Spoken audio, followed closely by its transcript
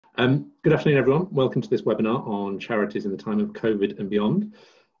Good afternoon, everyone. Welcome to this webinar on charities in the time of COVID and beyond.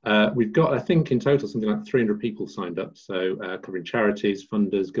 We've got, I think, in total something like 300 people signed up, so covering charities,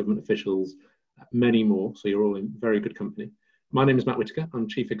 funders, government officials, many more, so you're all in very good company. My name is Matt Whitaker. I'm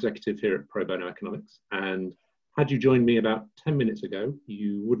Chief Executive here at Pro Bono Economics, and had you joined me about 10 minutes ago,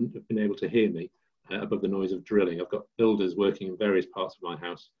 you wouldn't have been able to hear me above the noise of drilling. I've got builders working in various parts of my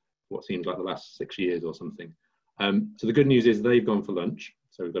house for what seems like the last 6 years or something. So the good news is they've gone for lunch,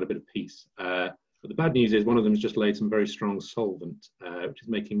 so we've got a bit of peace. But the bad news is one of them has just laid some very strong solvent, which is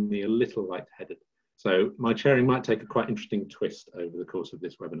making me a little lightheaded. So my chairing might take a quite interesting twist over the course of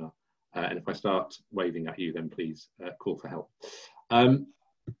this webinar. And if I start waving at you, then please call for help.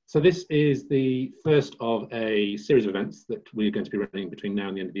 So this is the first of a series of events that we're going to be running between now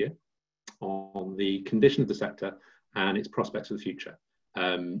and the end of the year on the condition of the sector and its prospects for the future.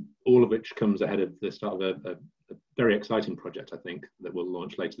 All of which comes ahead of the start of a very exciting project, I think, that we'll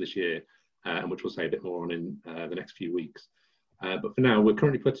launch later this year, and which we'll say a bit more on in the next few weeks. But for now, we're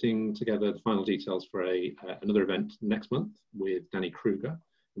currently putting together the final details for another event next month with Danny Kruger,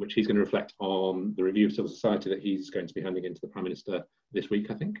 in which he's going to reflect on the review of civil society that he's going to be handing into the Prime Minister this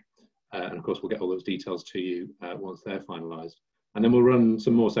week, I think. And of course, we'll get all those details to you once they're finalised. And then we'll run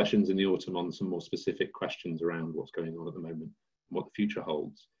some more sessions in the autumn on some more specific questions around what's going on at the moment and what the future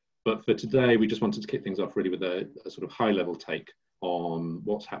holds. But for today, we just wanted to kick things off really with a sort of high-level take on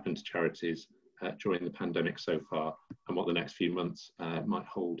what's happened to charities during the pandemic so far and what the next few months might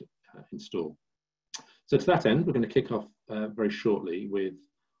hold in store. So to that end, we're going to kick off very shortly with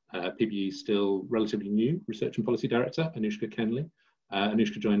PBE's still relatively new Research and Policy Director, Anushka Kenley.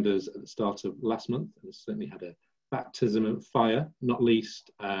 Anushka joined us at the start of last month and has certainly had a baptism of fire, not least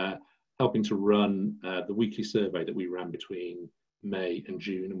helping to run the weekly survey that we ran between May and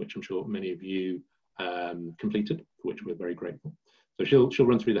June, and which I'm sure many of you completed, for which we're very grateful. So she'll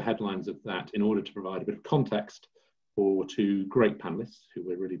run through the headlines of that in order to provide a bit of context for two great panellists who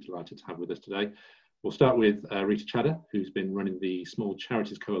we're really delighted to have with us today. We'll start with Rita Chadha, who's been running the Small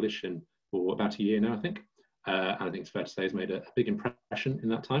Charities Coalition for about a year now, I think. And I think it's fair to say has made a big impression in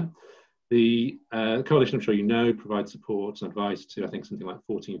that time. The coalition, I'm sure you know, provides support and advice to, I think, something like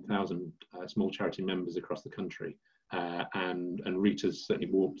 14,000 small charity members across the country. And Rita's certainly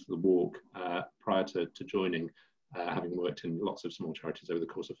walked the walk prior to joining, having worked in lots of small charities over the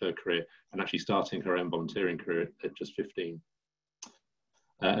course of her career and actually starting her own volunteering career at just 15.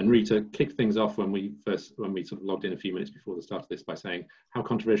 And Rita kicked things off when we sort of logged in a few minutes before the start of this by saying, "How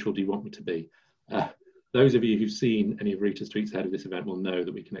controversial do you want me to be?" Those of you who've seen any of Rita's tweets ahead of this event will know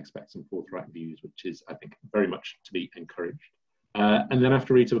that we can expect some forthright views, which is, I think, very much to be encouraged. And then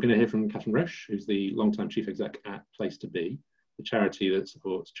after Rita, we're going to hear from Catherine Roche, who's the long-time Chief Exec at Place to Be, the charity that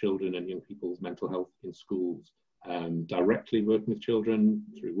supports children and young people's mental health in schools, directly working with children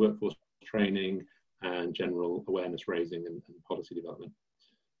through workforce training and general awareness raising and policy development.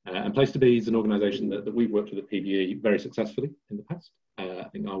 And Place to Be is an organisation that we've worked with at PBE very successfully in the past. I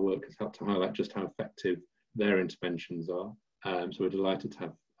think our work has helped to highlight just how effective their interventions are. So we're delighted to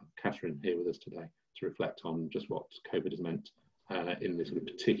have Catherine here with us today to reflect on just what COVID has meant in this sort of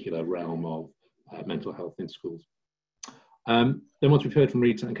particular realm of mental health in schools. Then once we've heard from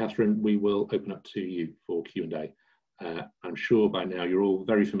Rita and Catherine, we will open up to you for Q&A. I'm sure by now you're all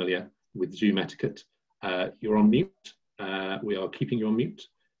very familiar with Zoom etiquette. You're on mute. We are keeping you on mute,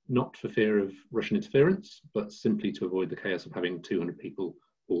 not for fear of Russian interference, but simply to avoid the chaos of having 200 people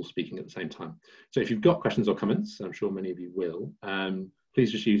all speaking at the same time. So if you've got questions or comments, I'm sure many of you will,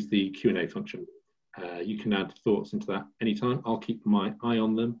 please just use the Q&A function. You can add thoughts into that anytime. I'll keep my eye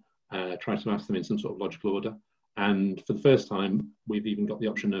on them, try to ask them in some sort of logical order. And for the first time, we've even got the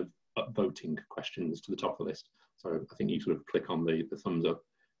option of upvoting questions to the top of the list. So I think you sort of click on the thumbs up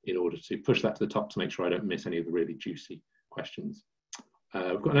in order to push that to the top to make sure I don't miss any of the really juicy questions.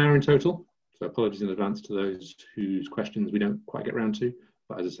 We've got an hour in total, so apologies in advance to those whose questions we don't quite get round to.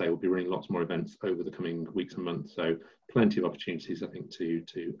 But as I say, we'll be running lots more events over the coming weeks and months, so plenty of opportunities, I think, to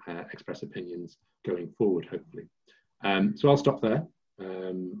express opinions going forward, hopefully. So I'll stop there,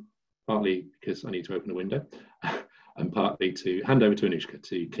 partly because I need to open a window, and partly to hand over to Anushka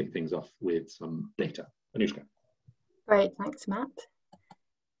to kick things off with some data. Anushka. Great, thanks, Matt.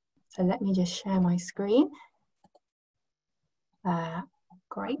 So let me just share my screen.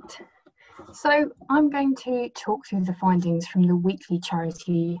 Great. So I'm going to talk through the findings from the weekly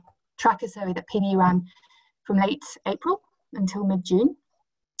charity tracker survey that PBE ran from late April until mid-June.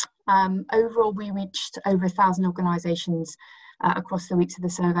 Overall, we reached over 1,000 organisations across the weeks of the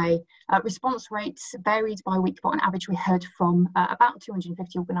survey. Response rates varied by week, but on average we heard from about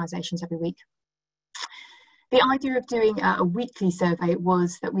 250 organisations every week. The idea of doing a weekly survey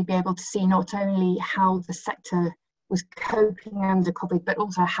was that we'd be able to see not only how the sector was coping under COVID, but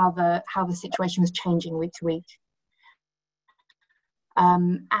also how the situation was changing week to week.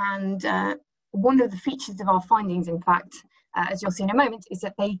 One of the features of our findings, in fact, as you'll see in a moment, is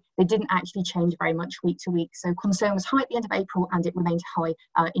that they didn't actually change very much week to week. So concern was high at the end of April and it remained high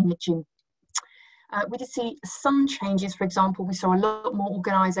in mid-June. We did see some changes. For example, we saw a lot more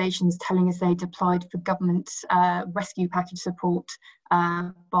organisations telling us they applied for government rescue package support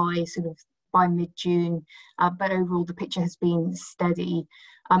by mid-June, but overall the picture has been steady.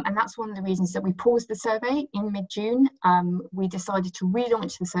 And that's one of the reasons that we paused the survey in mid-June. We decided to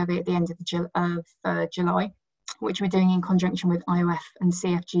relaunch the survey at the end of July, which we're doing in conjunction with IOF and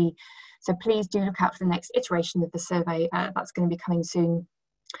CFG. So please do look out for the next iteration of the survey. That's going to be coming soon.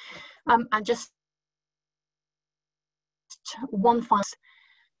 And just one final,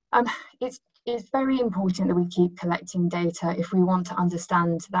 it's very important that we keep collecting data if we want to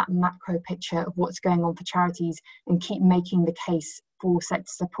understand that macro picture of what's going on for charities and keep making the case for sector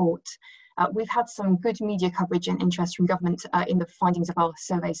support. We've had some good media coverage and interest from government in the findings of our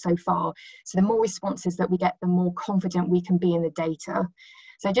survey so far. So the more responses that we get, the more confident we can be in the data.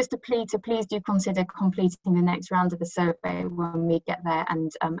 So just a plea to please do consider completing the next round of the survey when we get there,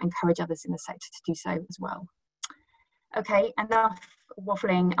 and encourage others in the sector to do so as well. Okay, enough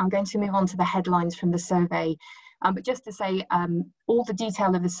waffling. I'm going to move on to the headlines from the survey. But just to say, all the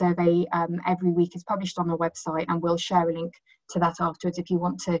detail of the survey every week is published on our website, and we'll share a link to that afterwards if you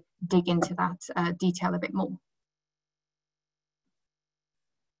want to dig into that detail a bit more.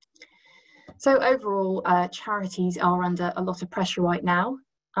 So overall, charities are under a lot of pressure right now.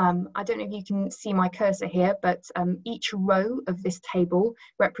 I don't know if you can see my cursor here, but each row of this table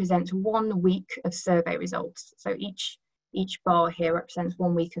represents 1 week of survey results. So each bar here represents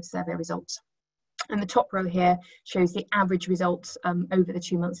 1 week of survey results. And the top row here shows the average results over the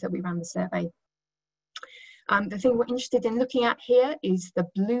 2 months that we ran the survey. The thing we're interested in looking at here is the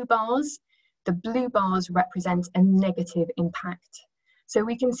blue bars. The blue bars represent a negative impact. So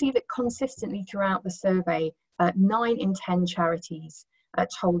we can see that consistently throughout the survey, 9 in 10 charities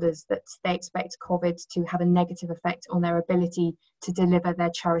told us that they expect COVID to have a negative effect on their ability to deliver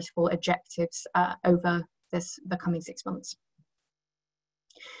their charitable objectives over the coming 6 months.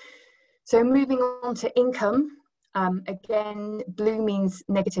 So moving on to income, again, blue means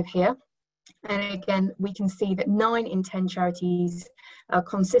negative here. And again, we can see that 9 in 10 charities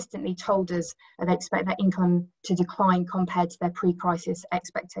consistently told us that they expect their income to decline compared to their pre-crisis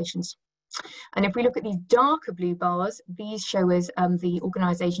expectations. And if we look at these darker blue bars, these show us the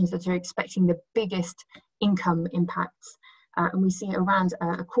organisations that are expecting the biggest income impacts. And we see around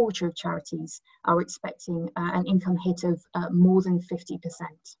a quarter of charities are expecting an income hit of more than 50%.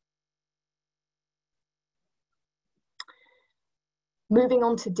 Moving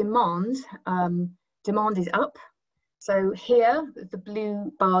on to demand, demand is up. So here, the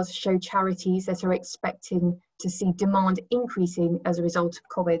blue bars show charities that are expecting to see demand increasing as a result of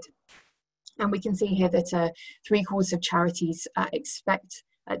COVID. And we can see here that 3/4 of charities expect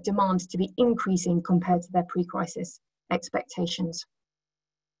demand to be increasing compared to their pre-crisis expectations.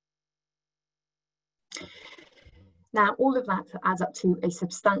 Now, all of that adds up to a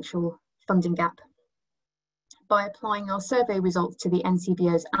substantial funding gap. By applying our survey results to the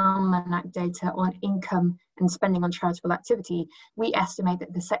NCBO's almanac data on income and spending on charitable activity, we estimate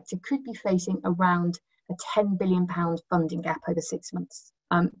that the sector could be facing around a £10 billion funding gap over 6 months.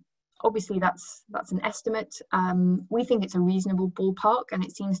 Obviously, that's an estimate. We think it's a reasonable ballpark, and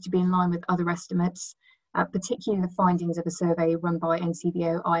it seems to be in line with other estimates, particularly the findings of a survey run by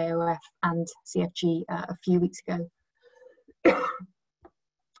NCBO, IOF and CFG a few weeks ago.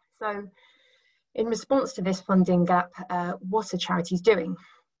 So, in response to this funding gap, what are charities doing?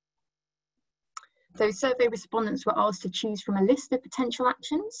 So survey respondents were asked to choose from a list of potential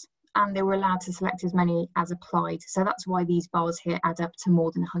actions, and they were allowed to select as many as applied. So that's why these bars here add up to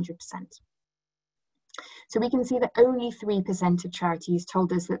more than 100%. So we can see that only 3% of charities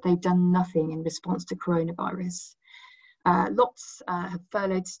told us that they've done nothing in response to coronavirus. Lots have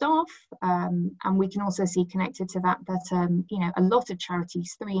furloughed staff, and we can also see connected to that a lot of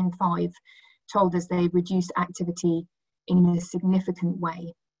charities, 3 in 5, told us they reduced activity in a significant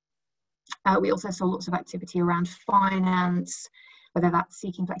way. We also saw lots of activity around finance, whether that's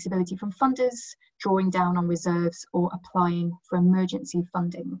seeking flexibility from funders, drawing down on reserves, or applying for emergency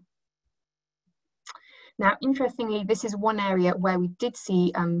funding. Now, interestingly, this is one area where we did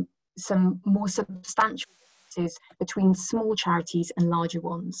see some more substantial differences between small charities and larger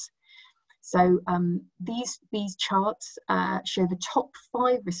ones. So these charts show the top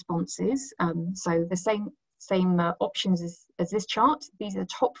 5 responses, so the same same options as this chart. These are the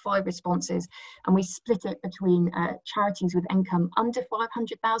top 5 responses, and we split it between charities with income under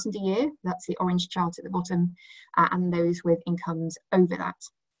 500,000 a year, that's the orange chart at the bottom, and those with incomes over that.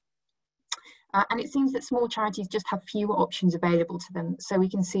 And it seems that small charities just have fewer options available to them. So we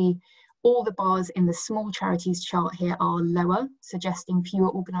can see all the bars in the small charities chart here are lower, suggesting fewer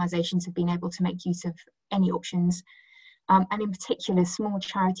organisations have been able to make use of any options. And in particular, small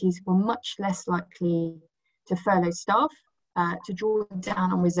charities were much less likely to furlough staff, to draw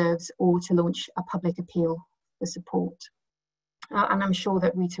down on reserves, or to launch a public appeal for support. And I'm sure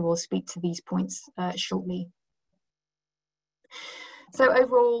that Rita will speak to these points shortly. So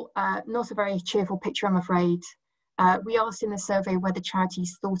overall, not a very cheerful picture, I'm afraid. We asked in the survey whether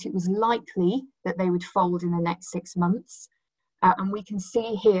charities thought it was likely that they would fold in the next 6 months. And we can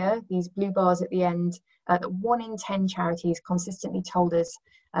see here, these blue bars at the end, that 1 in 10 charities consistently told us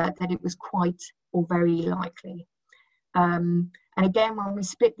that it was quite or very likely. And again, when we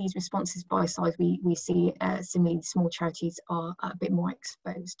split these responses by size, we see similarly small charities are a bit more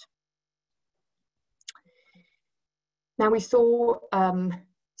exposed. Now, we saw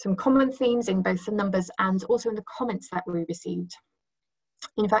some common themes in both the numbers and also in the comments that we received.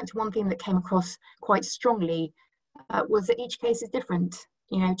 In fact, one theme that came across quite strongly was that each case is different.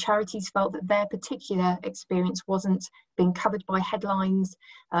 You know, charities felt that their particular experience wasn't being covered by headlines,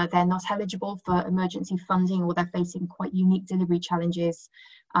 they're not eligible for emergency funding, or they're facing quite unique delivery challenges.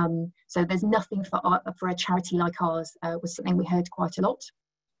 So there's nothing for a charity like ours, was something we heard quite a lot.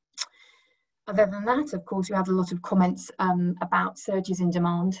 Other than that, of course, we had a lot of comments about surges in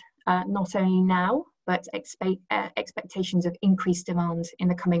demand, not only now, but expectations of increased demand in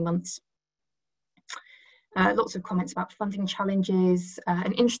the coming months. Lots of comments about funding challenges.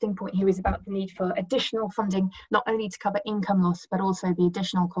 An interesting point here is about the need for additional funding, not only to cover income loss, but also the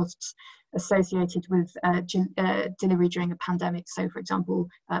additional costs associated with delivery during a pandemic. So, for example,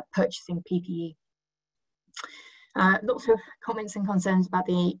 purchasing PPE. Lots of comments and concerns about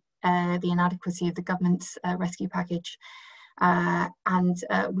the inadequacy of the government's rescue package. And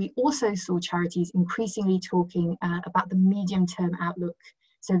we also saw charities increasingly talking about the medium-term outlook.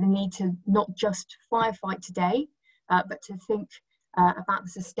 So the need to not just firefight today, but to think about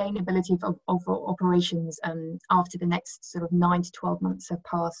the sustainability of operations after the next sort of 9 to 12 months have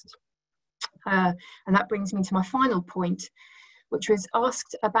passed. And that brings me to my final point, which was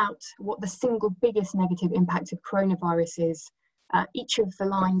asked about what the single biggest negative impact of coronavirus is. Each of the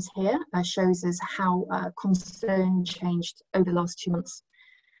lines here shows us how concern changed over the last 2 months.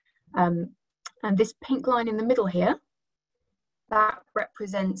 And this pink line in the middle here, that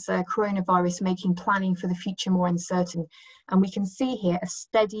represents coronavirus making planning for the future more uncertain. And we can see here a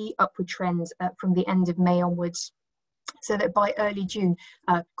steady upward trend from the end of May onwards, so that by early June,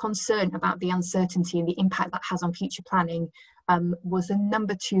 concern about the uncertainty and the impact that has on future planning was the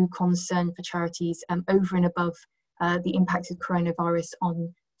number 2 concern for charities, over and above the impact of coronavirus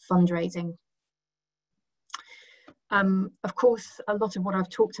on fundraising. Of course, a lot of what I've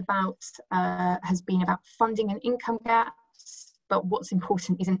talked about has been about funding and income gaps, but what's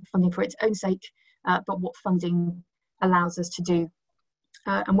important isn't funding for its own sake, but what funding allows us to do.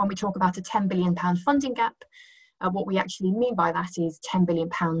 And when we talk about a £10 billion funding gap, what we actually mean by that is £10 billion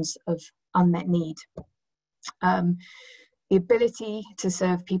of unmet need. The ability to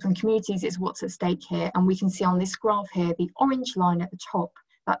serve people and communities is what's at stake here. And we can see on this graph here, the orange line at the top,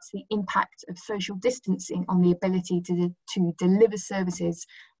 that's the impact of social distancing on the ability to deliver services.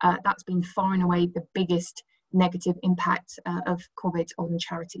 That's been far and away the biggest negative impact of COVID on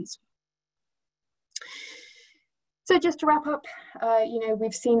charities. So just to wrap up,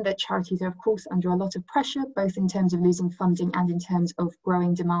 we've seen that charities are of course under a lot of pressure, both in terms of losing funding and in terms of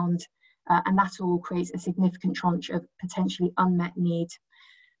growing demand. And that all creates a significant tranche of potentially unmet need.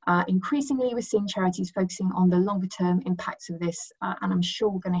 Increasingly, we're seeing charities focusing on the longer term impacts of this, and I'm sure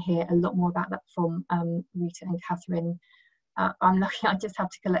we're going to hear a lot more about that from Rita and Catherine. I'm lucky I just have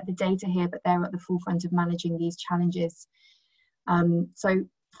to collect the data here, but they're at the forefront of managing these challenges. So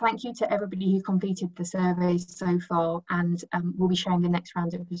thank you to everybody who completed the survey so far, and we'll be sharing the next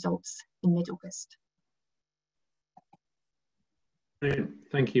round of results in mid-August.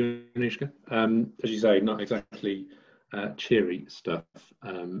 Thank you, Anushka. As you say, not exactly cheery stuff.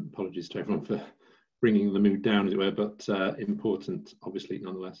 Apologies to everyone for bringing the mood down, as it were, but important, obviously,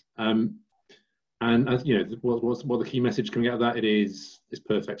 nonetheless. And as you know, what the key message coming out of that, it is this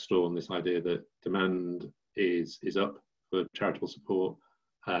perfect storm, this idea that demand is up for charitable support,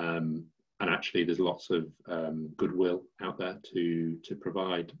 and actually there's lots of goodwill out there to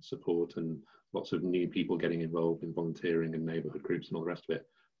provide support, and lots of new people getting involved in volunteering and neighbourhood groups and all the rest of it.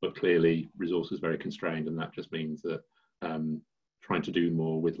 but clearly resources very constrained, and that just means that trying to do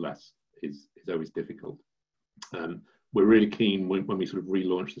more with less is always difficult. We're really keen when we sort of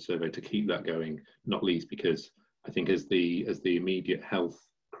relaunch the survey to keep that going, not least because I think as the immediate health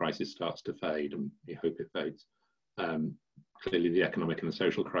crisis starts to fade, and we hope it fades, clearly the economic and the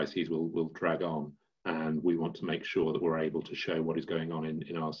social crises will drag on, and we want to make sure that we're able to show what is going on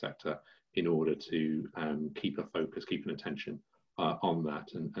in our sector in order to keep a focus, keep an attention on that,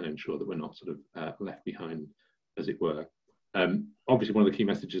 and ensure that we're not sort of left behind, as it were. Obviously, one of the key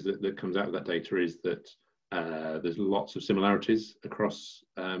messages that comes out of that data is that there's lots of similarities across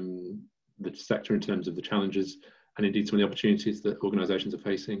the sector in terms of the challenges and indeed some of the opportunities that organisations are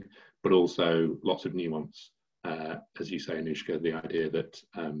facing, but also lots of nuance. As you say, Anushka, the idea that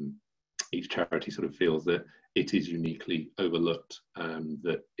each charity sort of feels that it is uniquely overlooked,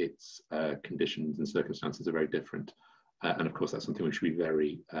 that its conditions and circumstances are very different. And of course, that's something we should be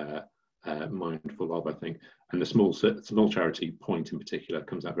very mindful of, I think. And the small charity point in particular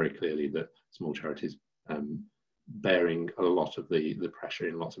comes out very clearly that small charities bearing a lot of the pressure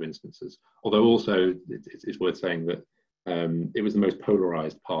in lots of instances. Although also it's worth saying that it was the most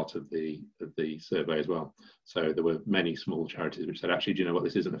polarised part of the survey as well. So there were many small charities which said, actually, do you know what,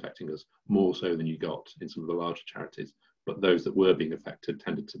 this isn't affecting us, more so than you got in some of the larger charities. But those that were being affected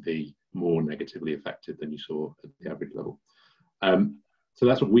tended to be more negatively affected than you saw at the average level. So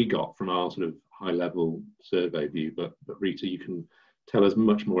that's what we got from our sort of high level survey view. But Rita, you can tell us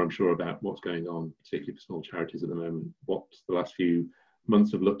much more, I'm sure, about what's going on, particularly for small charities at the moment, what the last few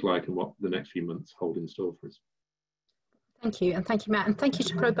months have looked like and what the next few months hold in store for us. Thank you, and thank you, Matt, and thank you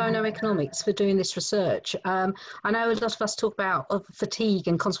to Pro Bono Economics for doing this research. I know a lot of us talk about fatigue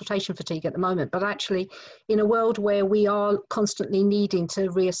and consultation fatigue at the moment, but actually in a world where we are constantly needing to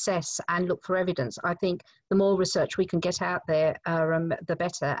reassess and look for evidence, I think the more research we can get out there, the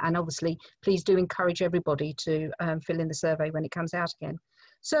better. And obviously, please do encourage everybody to fill in the survey when it comes out again.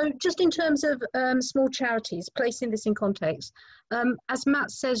 So just in terms of small charities, placing this in context, as Matt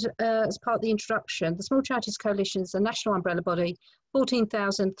said as part of the introduction, the Small Charities Coalition is a national umbrella body,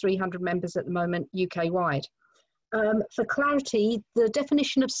 14,300 members at the moment, UK-wide. For clarity, the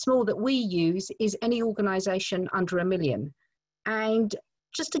definition of small that we use is any organisation under 1 million. And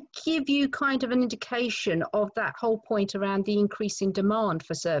just to give you kind of an indication of that whole point around the increasing demand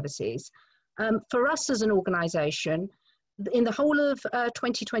for services, for us as an organisation, in the whole of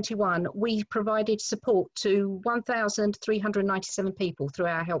 2021, we provided support to 1,397 people through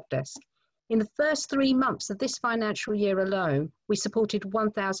our help desk. In the first 3 months of this financial year alone, we supported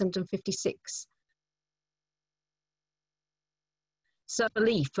 1,056. So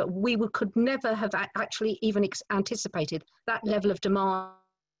belief that we could never have actually even anticipated that level of demand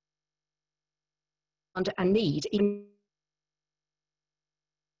and need in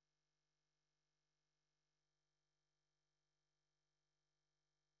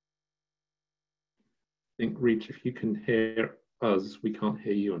I think, Reach, if you can hear us, we can't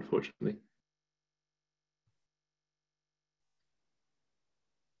hear you, unfortunately.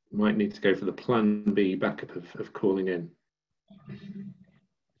 Might need to go for the plan B backup of calling in.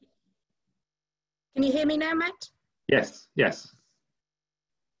 Can you hear me now, Matt? Yes, yes.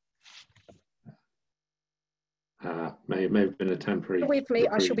 May have been a temporary. With me,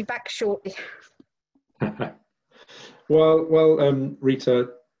 I shall be back shortly. Well, Rita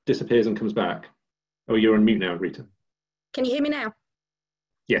disappears and comes back. Oh, you're on mute now, Rita. Can you hear me now?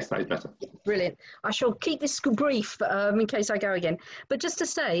 Yes, that is better. Brilliant. I shall keep this brief in case I go again. But just to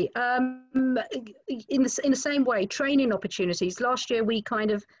say, in the same way, training opportunities. Last year, we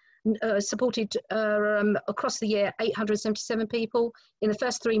kind of supported across the year 877 people. In the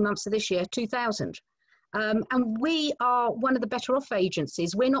first 3 months of this year, 2,000. And we are one of the better off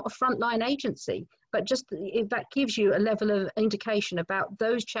agencies. We're not a frontline agency, but just if that gives you a level of indication about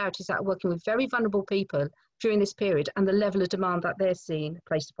those charities that are working with very vulnerable people during this period and the level of demand that they're seeing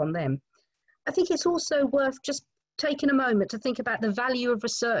placed upon them. I think it's also worth just taking a moment to think about the value of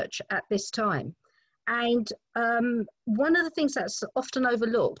research at this time. And one of the things that's often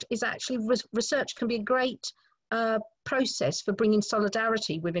overlooked is actually research can be a great process for bringing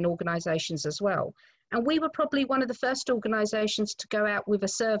solidarity within organisations as well. And we were probably one of the first organisations to go out with a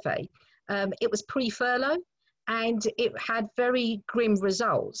survey. It was pre-furlough and it had very grim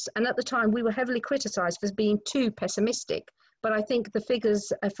results. And at the time we were heavily criticised for being too pessimistic. But I think the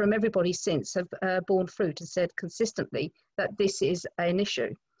figures from everybody since have borne fruit and said consistently that this is an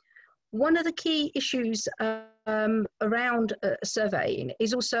issue. One of the key issues around surveying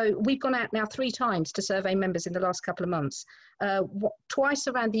is also, we've gone out now 3 times to survey members in the last couple of months, twice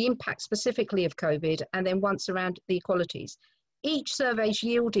around the impact specifically of COVID and then once around the equalities. each survey's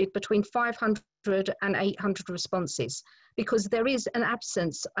yielded between 500 and 800 responses, because there is an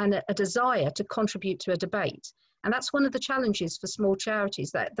absence and a desire to contribute to a debate. And that's one of the challenges for small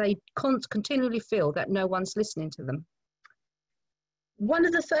charities, that they continually feel that no one's listening to them. One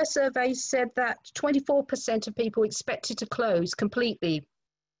of the first surveys said that 24% of people expected to close completely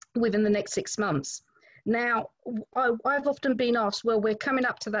within the next 6 months. Now, I've often been asked, well, we're coming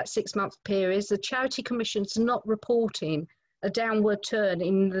up to that 6-month period. The Charity Commission's not reporting a downward turn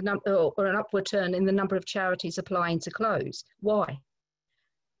in the or an upward turn in the number of charities applying to close. Why?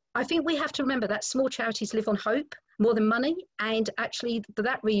 I think we have to remember that small charities live on hope more than money, and actually for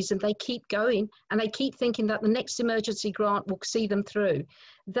that reason they keep going and they keep thinking that the next emergency grant will see them through.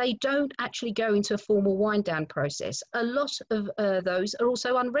 They don't actually go into a formal wind down process. A lot of those are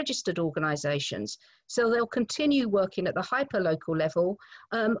also unregistered organisations, so they'll continue working at the hyper-local level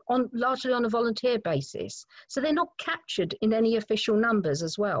largely on a volunteer basis. So they're not captured in any official numbers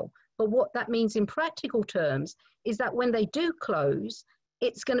as well. But what that means in practical terms is that when they do close,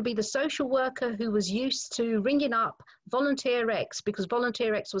 it's going to be the social worker who was used to ringing up Volunteer X because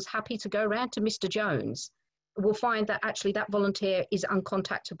Volunteer X was happy to go around to Mr. Jones, will find that actually that volunteer is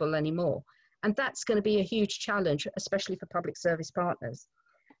uncontactable anymore. And that's going to be a huge challenge, especially for public service partners.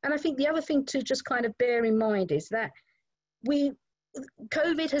 And I think the other thing to just kind of bear in mind is that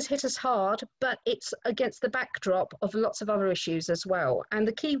COVID has hit us hard, but it's against the backdrop of lots of other issues as well. And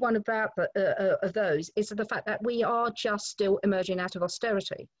the key one about of those is the fact that we are just still emerging out of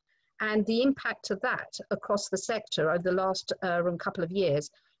austerity. And the impact of that across the sector over the last couple of years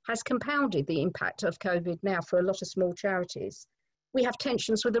has compounded the impact of COVID now for a lot of small charities. We have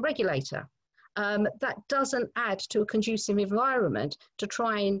tensions with the regulator. That doesn't add to a conducive environment to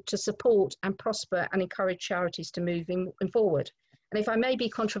try and to support and prosper and encourage charities to move forward. And if I may be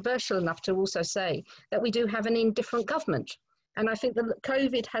controversial enough to also say that we do have an indifferent government. And I think that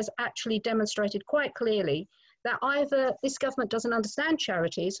COVID has actually demonstrated quite clearly that either this government doesn't understand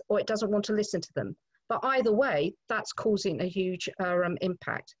charities or it doesn't want to listen to them. But either way, that's causing a huge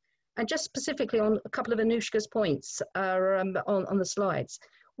impact. And just specifically on a couple of Anushka's points on the slides,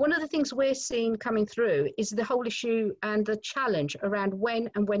 one of the things we're seeing coming through is the whole issue and the challenge around when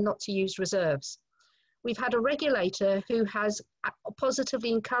and when not to use reserves. We've had a regulator who has positively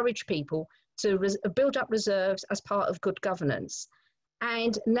encouraged people to build up reserves as part of good governance.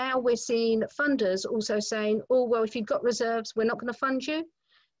 And now we're seeing funders also saying, oh, well, if you've got reserves, we're not going to fund you.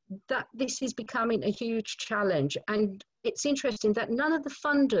 That this is becoming a huge challenge. And it's interesting that none of the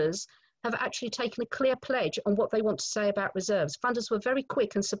funders have actually taken a clear pledge on what they want to say about reserves. Funders were very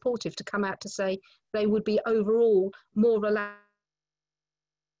quick and supportive to come out to say they would be overall more relaxed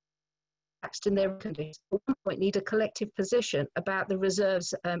in their conditions. At one point need a collective position about the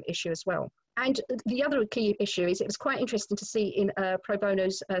reserves issue as well. And the other key issue is it was quite interesting to see in Pro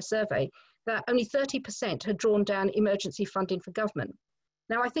Bono's survey that only 30% had drawn down emergency funding for government.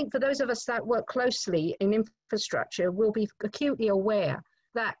 Now, I think for those of us that work closely in infrastructure will be acutely aware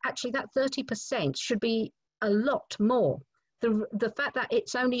that actually that 30% should be a lot more. The fact that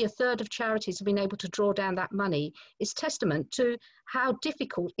it's only a third of charities have been able to draw down that money is testament to how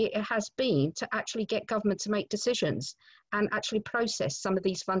difficult it has been to actually get government to make decisions and actually process some of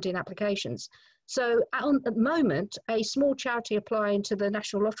these funding applications. So at the moment, a small charity applying to the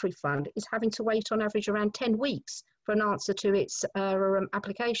National Lottery Fund is having to wait on average around 10 weeks for an answer to its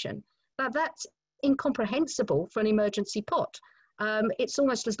application. Now that's incomprehensible for an emergency pot. It's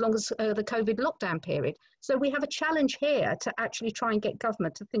almost as long as the COVID lockdown period. So we have a challenge here to actually try and get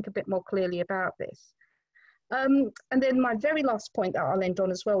government to think a bit more clearly about this. And then my very last point that I'll end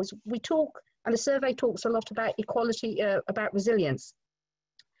on as well is we talk, and the survey talks a lot about equality, about resilience.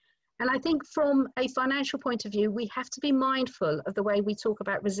 And I think from a financial point of view, we have to be mindful of the way we talk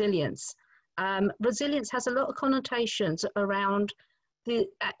about resilience. Resilience has a lot of connotations around the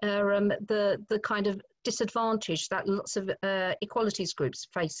kind of disadvantage that lots of equalities groups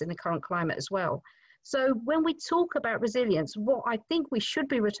face in the current climate as well. So when we talk about resilience, what I think we should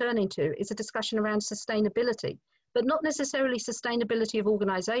be returning to is a discussion around sustainability, but not necessarily sustainability of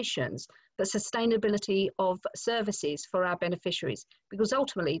organisations, but sustainability of services for our beneficiaries, because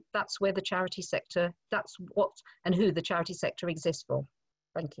ultimately that's where the charity sector, that's what and who the charity sector exists for.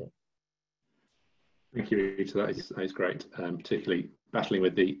 Thank you. Thank you, Rita. That is great, particularly battling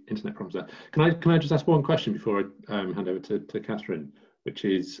with the internet problems there. Can I just ask one question before I hand over to Catherine, which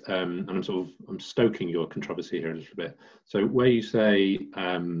is, and I'm stoking your controversy here a little bit. So where you say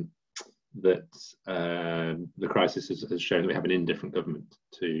that the crisis has shown that we have an indifferent government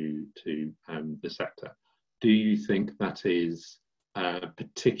to the sector, do you think that is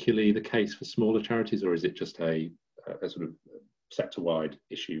particularly the case for smaller charities, or is it just a sort of sector-wide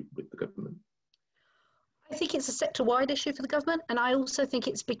issue with the government? I think it's a sector-wide issue for the government, and I also think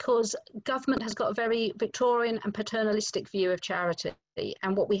it's because government has got a very Victorian and paternalistic view of charity,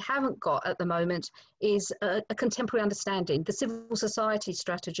 and what we haven't got at the moment is a contemporary understanding. The civil society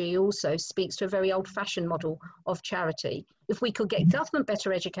strategy also speaks to a very old-fashioned model of charity. If we could get government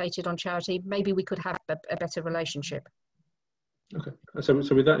better educated on charity, maybe we could have a better relationship. Okay, so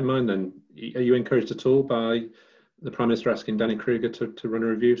with that in mind then, are you encouraged at all by the Prime Minister asking Danny Kruger to run a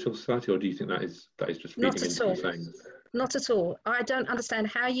review of civil society, or do you think that is just feeding into the same? Not at all. I don't understand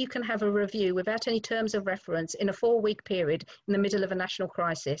how you can have a review without any terms of reference in a 4-week period in the middle of a national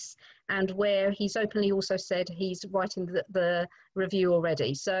crisis, and where he's openly also said he's writing the review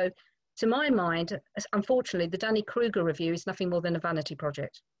already. So to my mind, unfortunately, the Danny Kruger review is nothing more than a vanity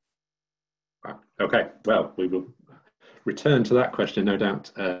project. Okay, well, we will return to that question, no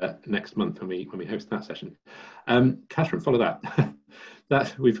doubt, next month when we host that session. Catherine, follow that.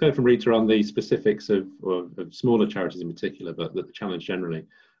 That we've heard from Rita on the specifics of smaller charities in particular, but the challenge generally.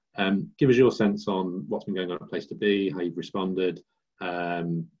 Give us your sense on what's been going on at Place to Be, how you've responded,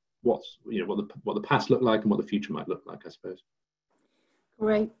 what the past looked like and what the future might look like, I suppose.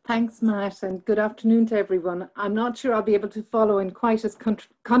 Great, thanks Matt, and good afternoon to everyone. I'm not sure I'll be able to follow in quite as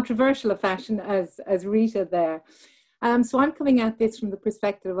controversial a fashion as Rita there. So I'm coming at this from the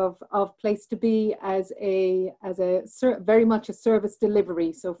perspective of Place to Be as very much a service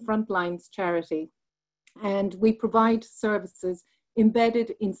delivery, so frontlines charity. And we provide services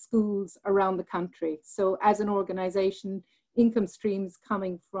embedded in schools around the country. So as an organisation, income streams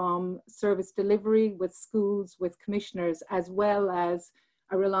coming from service delivery with schools, with commissioners, as well as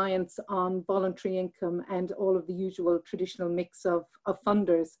a reliance on voluntary income and all of the usual traditional mix of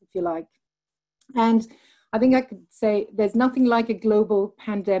funders, if you like. And I think I could say there's nothing like a global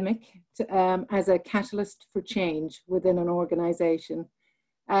pandemic as a catalyst for change within an organisation.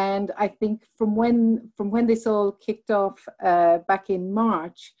 And I think from when this all kicked off back in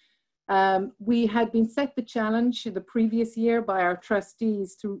March, we had been set the challenge the previous year by our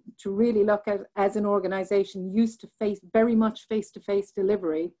trustees to really look at, as an organisation used to very much face-to-face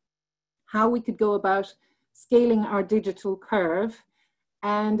delivery, how we could go about scaling our digital curve.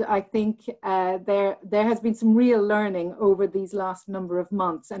 And I think there has been some real learning over these last number of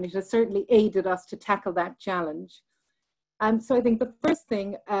months, and it has certainly aided us to tackle that challenge. So I think the first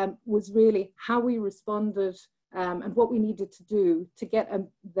thing was really how we responded and what we needed to do to get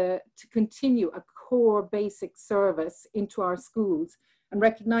to continue a core basic service into our schools, and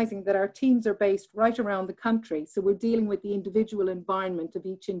recognizing that our teams are based right around the country. So we're dealing with the individual environment of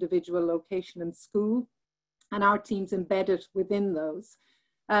each individual location and school, and our teams embedded within those.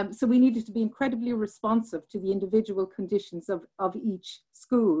 So we needed to be incredibly responsive to the individual conditions of each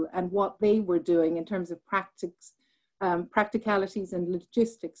school and what they were doing in terms of practicalities and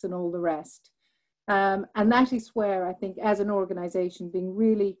logistics and all the rest. And that is where I think as an organisation, being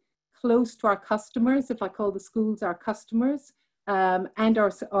really close to our customers, if I call the schools our customers, and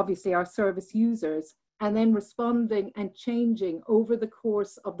obviously our service users, and then responding and changing over the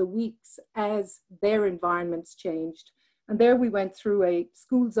course of the weeks as their environments changed. And there we went through a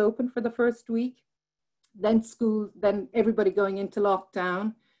schools open for the first week, then everybody going into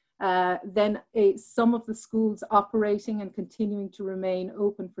lockdown, then some of the schools operating and continuing to remain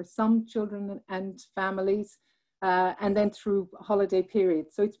open for some children and families, and then through holiday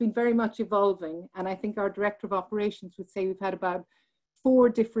periods. So it's been very much evolving. And I think our Director of Operations would say we've had about 4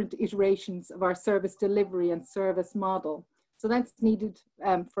 different iterations of our service delivery and service model. So that's needed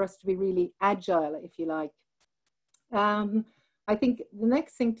for us to be really agile, if you like. I think the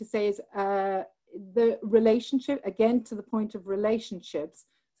next thing to say is the relationship, again, to the point of relationships.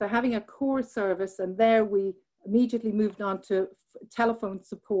 So having a core service, and there we immediately moved on to telephone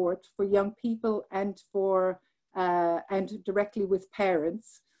support for young people and and directly with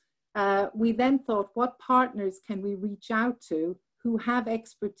parents. We then thought, what partners can we reach out to who have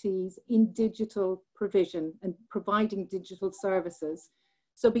expertise in digital provision and providing digital services?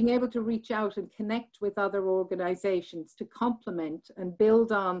 So being able to reach out and connect with other organizations to complement and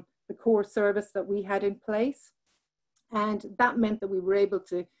build on the core service that we had in place. And that meant that we were able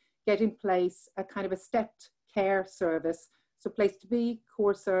to get in place a kind of a stepped care service. So Place to Be,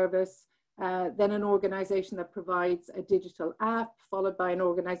 core service, then an organization that provides a digital app, followed by an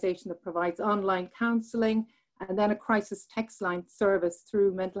organization that provides online counseling, and then a crisis text line service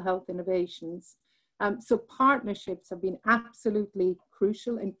through Mental Health Innovations. So partnerships have been absolutely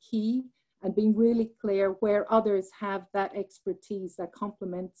crucial and key, and being really clear where others have that expertise that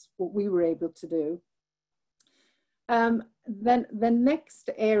complements what we were able to do. Then the next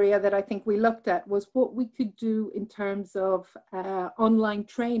area that I think we looked at was what we could do in terms of online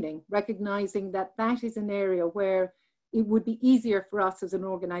training, recognizing that that is an area where it would be easier for us as an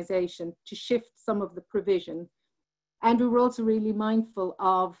organization to shift some of the provision. And we were also really mindful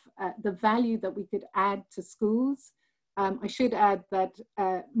of the value that we could add to schools. I should add that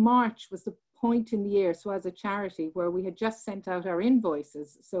March was the point in the year, so as a charity, where we had just sent out our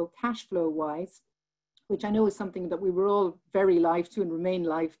invoices, so cash flow wise, which I know is something that we were all very live to and remain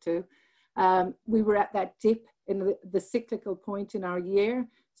live to. We were at that dip in the cyclical point in our year.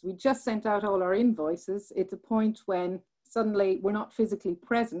 So we just sent out all our invoices. It's a point when suddenly we're not physically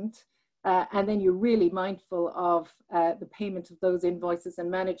present, and then you're really mindful of the payment of those invoices and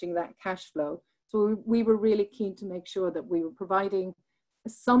managing that cash flow. So we were really keen to make sure that we were providing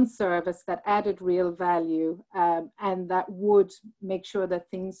some service that added real value, and that would make sure that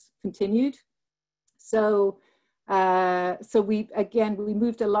things continued. So we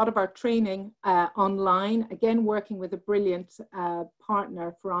moved a lot of our training online, again working with a brilliant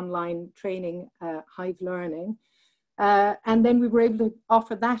partner for online training, Hive Learning. And then we were able to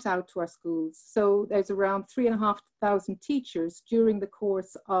offer that out to our schools. So there's around 3,500 teachers during the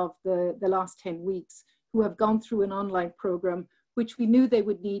course of the last 10 weeks who have gone through an online program, which we knew they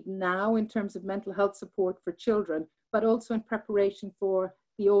would need now in terms of mental health support for children, but also in preparation for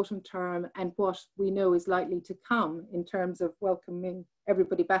the autumn term and what we know is likely to come in terms of welcoming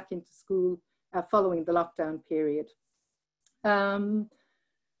everybody back into school following the lockdown period.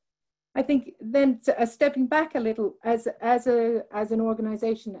 I think then stepping back a little as an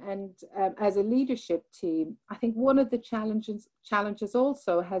organization and as a leadership team, I think one of the challenges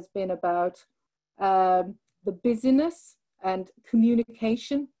also has been about the busyness and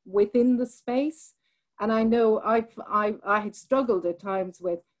communication within the space. And I know I had struggled at times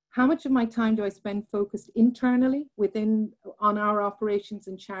with how much of my time do I spend focused internally on our operations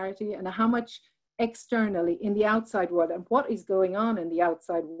and charity, and how much externally in the outside world, and what is going on in the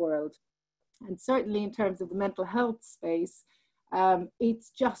outside world. And certainly in terms of the mental health space,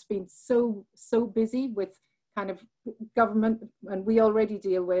 it's just been so busy with kind of government, and we already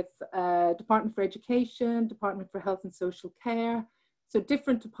deal with Department for Education, Department for Health and Social Care, so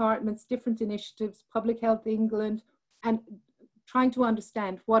different departments, different initiatives, Public Health England, and trying to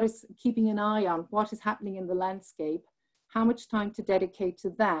understand what is, keeping an eye on what is happening in the landscape, how much time to dedicate to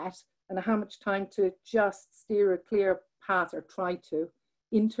that, and how much time to just steer a clear path, or try to,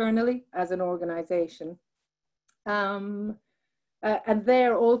 internally as an organization. And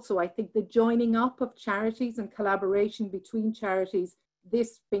there also, I think the joining up of charities and collaboration between charities,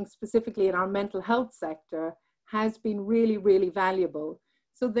 this being specifically in our mental health sector, has been really, really valuable.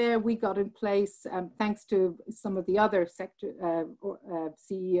 So there we got in place, thanks to some of the other sector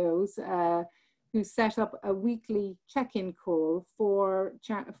CEOs, who set up a weekly check-in call for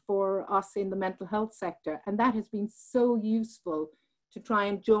us in the mental health sector. And that has been so useful to try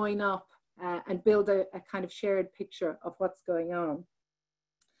and join up and build a kind of shared picture of what's going on.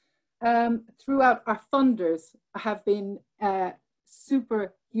 Throughout, our funders have been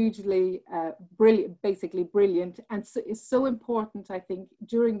super hugely brilliant, basically brilliant, and so it's so important, I think,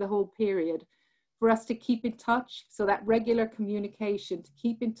 during the whole period for us to keep in touch. So that regular communication, to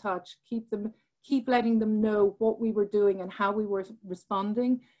keep in touch, keep letting them know what we were doing and how we were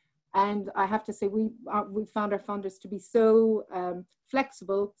responding. And I have to say, we found our funders to be so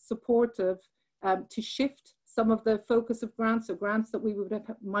flexible, supportive, to shift some of the focus of grants, so grants that we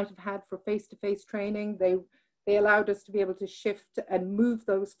might have had for face-to-face training. They allowed us to be able to shift and move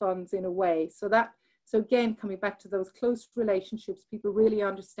those funds in a way. So again, coming back to those close relationships, people really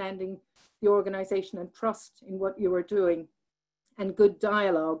understanding the organization and trust in what you are doing, and good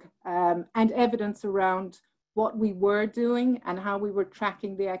dialogue, and evidence around what we were doing and how we were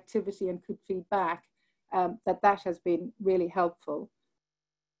tracking the activity and could feed back, that has been really helpful.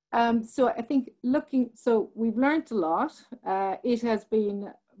 So I think so we've learned a lot. It has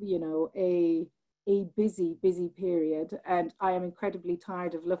been, you know, a busy period, and I am incredibly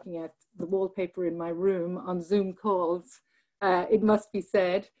tired of looking at the wallpaper in my room on Zoom calls, it must be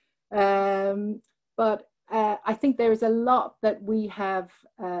said. But I think there is a lot that we have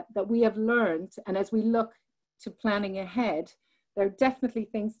learned, and as we look to planning ahead, there are definitely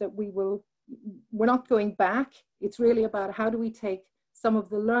things that we're not going back. It's really about how do we take some of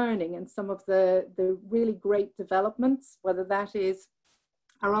the learning and some of the really great developments, whether that is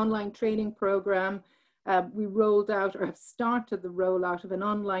our online training program. We rolled out, or have started the rollout of, an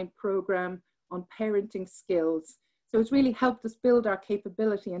online program on parenting skills. So it's really helped us build our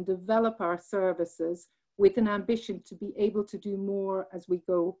capability and develop our services with an ambition to be able to do more as we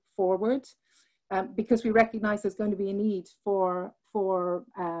go forward. because we recognise there's going to be a need for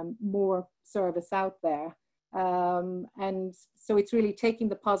more service out there. And so it's really taking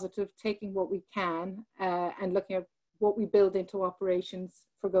the positive, taking what we can, and looking at what we build into operations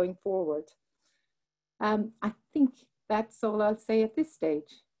for going forward. I think that's all I'll say at this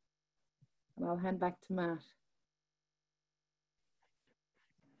stage. And I'll hand back to Matt.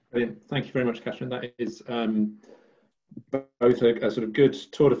 Brilliant. Thank you very much, Catherine. That is both a sort of good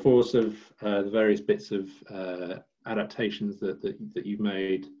tour de force of the various bits of adaptations that you've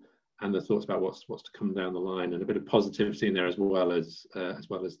made, and the thoughts about what's to come down the line, and a bit of positivity in there as well as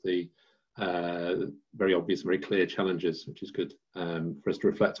the very obvious and very clear challenges, which is good for us to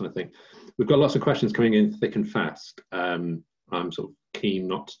reflect on. I think we've got lots of questions coming in thick and fast. I'm sort of keen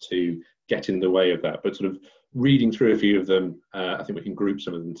not to get in the way of that, but sort of reading through a few of them, I think we can group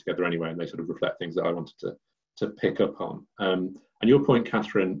some of them together anyway, and they sort of reflect things that I wanted to pick up on. And your point,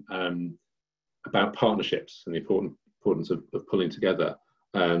 Catherine, about partnerships and the importance of pulling together,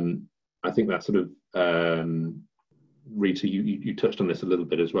 I think that sort of, Rita, you touched on this a little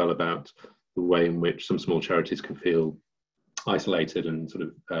bit as well, about the way in which some small charities can feel isolated and sort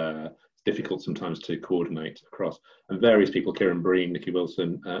of difficult sometimes to coordinate across. And various people, Kieran Breen, Nikki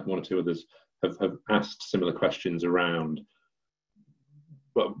Wilson, one or two others, have asked similar questions around,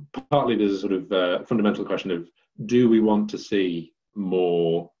 well, partly there's a sort of fundamental question of, do we want to see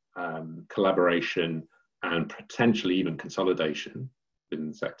more collaboration and potentially even consolidation within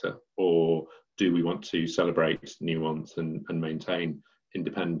the sector, or do we want to celebrate nuance and maintain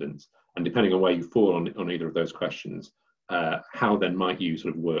independence? And depending on where you fall on either of those questions, how then might you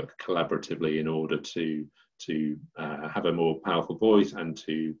sort of work collaboratively in order to have a more powerful voice and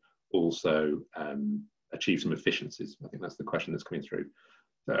to also achieve some efficiencies? I think that's the question that's coming through.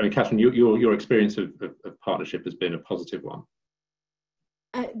 So, I mean, Catherine, your experience of partnership has been a positive one.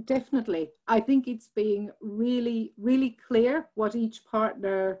 Definitely. I think it's being really, really clear what each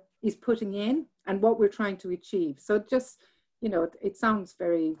partner is putting in and what we're trying to achieve. So just, it sounds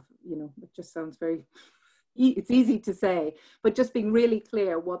very, it just sounds very, it's easy to say, but just being really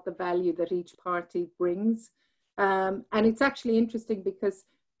clear what the value that each party brings. And it's actually interesting because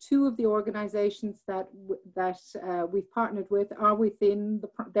two of the organizations that we've partnered with are within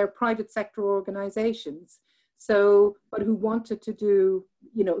their private sector organizations. So, but who wanted to do,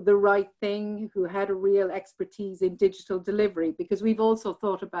 the right thing, who had a real expertise in digital delivery, because we've also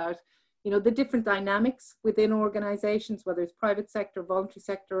thought about, the different dynamics within organizations, whether it's private sector, voluntary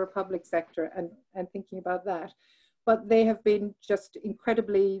sector, or public sector, and thinking about that. But they have been just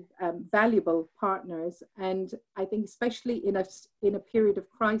incredibly valuable partners. And I think especially in a period of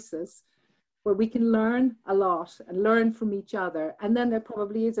crisis, where we can learn a lot and learn from each other. And then there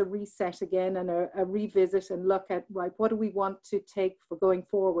probably is a reset again and a revisit and look at, right, what do we want to take for going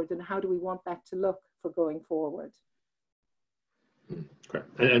forward, and how do we want that to look for going forward? Great.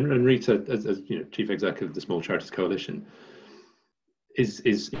 And Rita, as Chief Executive of the Small Charities Coalition, is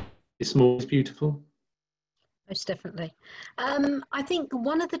small is beautiful? Most definitely. I think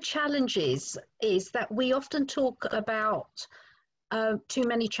one of the challenges is that we often talk about too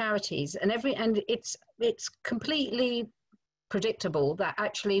many charities, and it's completely predictable that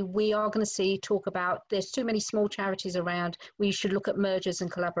actually we are going to talk about there's too many small charities around, we should look at mergers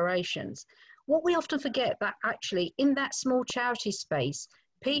and collaborations. What we often forget that actually in that small charity space,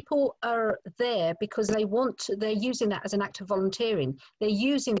 people are there because they're using that as an act of volunteering. They're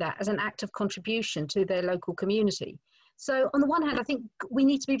using that as an act of contribution to their local community. So on the one hand, I think we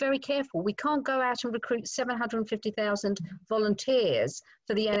need to be very careful. We can't go out and recruit 750,000 volunteers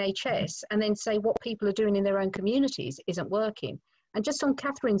for the NHS and then say what people are doing in their own communities isn't working. And just on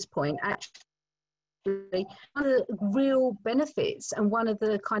Catherine's point, actually, one of the real benefits and one of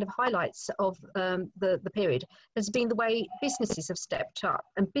the kind of highlights of the period has been the way businesses have stepped up.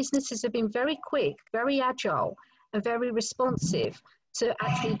 And businesses have been very quick, very agile, and very responsive to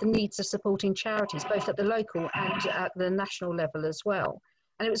actually the needs of supporting charities, both at the local and at the national level as well.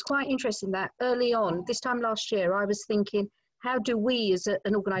 And it was quite interesting that early on, this time last year, I was thinking, how do we as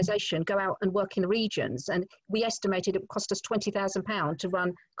an organisation go out and work in the regions? And we estimated it would cost us £20,000 to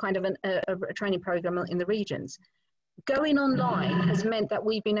run kind of a training programme in the regions. Going online has meant that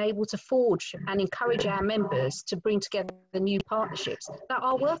we've been able to forge and encourage our members to bring together new partnerships that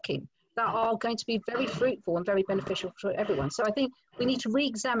are working, that are going to be very fruitful and very beneficial for everyone. So I think we need to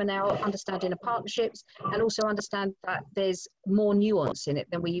re-examine our understanding of partnerships and also understand that there's more nuance in it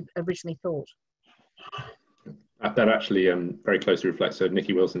than we originally thought. That actually very closely reflects. So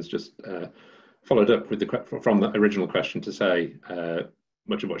Nikki Wilson's just followed up with from the original question to say,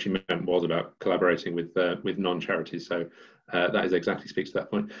 much of what she meant was about collaborating with non-charities. So that is exactly speaks to that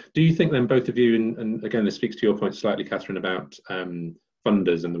point. Do you think then, both of you, and again this speaks to your point slightly, Catherine, about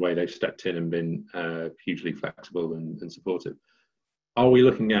funders and the way they've stepped in and been hugely flexible and supportive, are we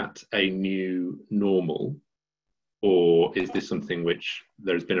looking at a new normal, or is this something which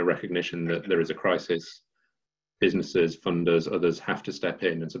there's been a recognition that there is a crisis, businesses, funders, others have to step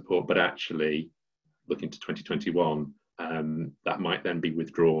in and support, but actually looking to 2021, that might then be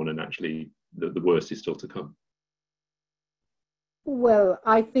withdrawn, and actually the worst is still to come? Well,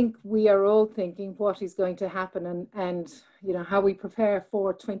 I think we are all thinking what is going to happen, and you know, how we prepare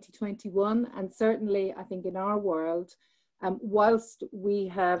for 2021. And certainly I think in our world, whilst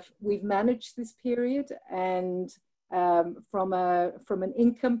we've managed this period, and from an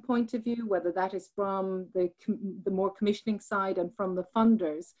income point of view, whether that is from the more commissioning side and from the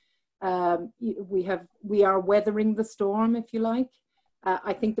funders, we are weathering the storm, if you like.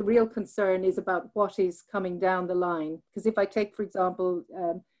 I think the real concern is about what is coming down the line. Because if I take, for example,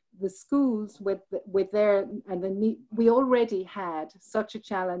 the schools with their, and the need, we already had such a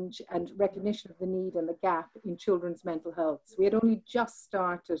challenge and recognition of the need and the gap in children's mental health. So we had only just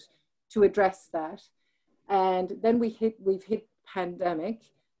started to address that. And then we've hit pandemic.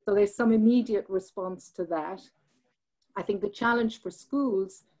 So there's some immediate response to that. I think the challenge for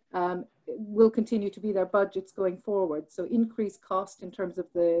schools will continue to be their budgets going forward. So increased cost in terms of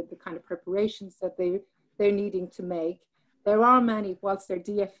the kind of preparations that they're needing to make. There are many, whilst their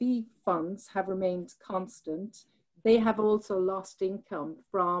DFE funds have remained constant, they have also lost income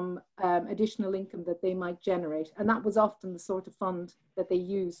from additional income that they might generate. And that was often the sort of fund that they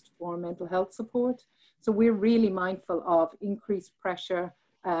used for mental health support. So we're really mindful of increased pressure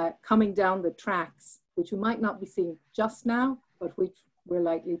coming down the tracks, which we might not be seeing just now, but which we're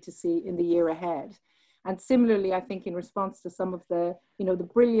likely to see in the year ahead. And similarly, I think in response to some of the, you know, the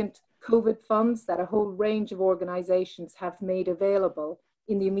brilliant COVID funds that a whole range of organizations have made available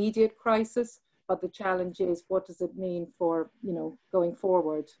in the immediate crisis, but the challenge is, what does it mean for, you know, going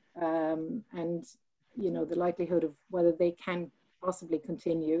forward, and, you know, the likelihood of whether they can possibly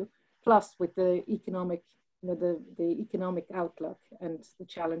continue, plus with the economic, you know, the economic outlook and the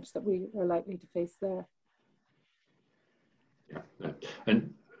challenge that we are likely to face there. Yeah,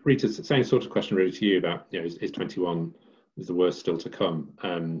 and Rita, same sort of question really to you about, you know, is 21, is the worst still to come?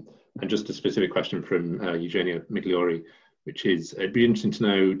 And just a specific question from Eugenia Migliori, which is, it'd be interesting to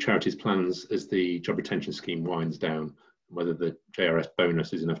know Charities' plans as the job retention scheme winds down, whether the JRS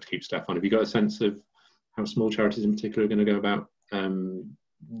bonus is enough to keep staff on. Have you got a sense of how small charities in particular are going to go about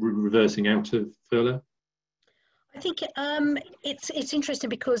reversing out of furlough? I think it's interesting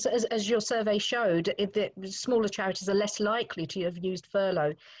because, as your survey showed, that smaller charities are less likely to have used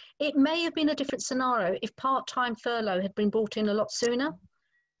furlough. It may have been a different scenario if part-time furlough had been brought in a lot sooner,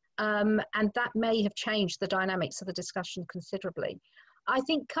 and that may have changed the dynamics of the discussion considerably. I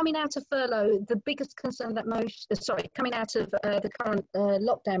think coming out of furlough, the biggest concern that coming out of the current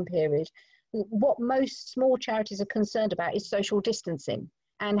lockdown period, what most small charities are concerned about is social distancing.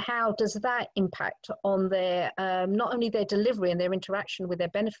 And how does that impact on their, not only their delivery and their interaction with their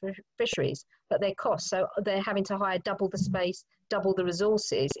beneficiaries, but their costs. So they're having to hire double the space, double the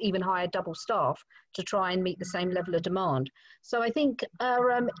resources, even hire double staff to try and meet the same level of demand. So I think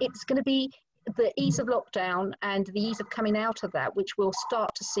it's going to be the ease of lockdown and the ease of coming out of that, which we'll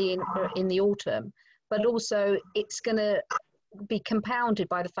start to see in the autumn. But also it's going to be compounded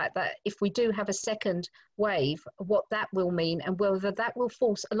by the fact that if we do have a second wave, what that will mean, and whether that will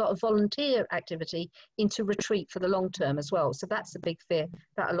force a lot of volunteer activity into retreat for the long term as well. So that's the big fear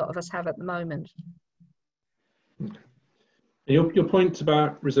that a lot of us have at the moment. Okay. Your point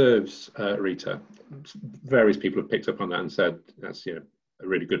about reserves, Rita, various people have picked up on that and said that's, you know, a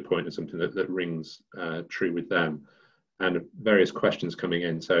really good point and something that rings true with them. And various questions coming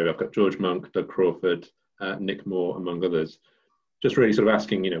in. So I've got George Monk, Doug Crawford, Nick Moore, among others, just really sort of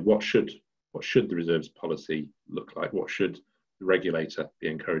asking, you know, what should the reserves policy look like? What should the regulator be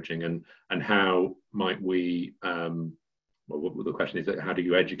encouraging, and how might we? Well, the question is, how do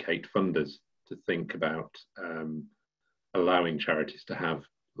you educate funders to think about allowing charities to have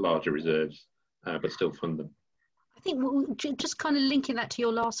larger reserves but still fund them? I think just kind of linking that to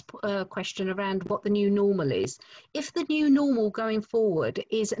your last question around what the new normal is. If the new normal going forward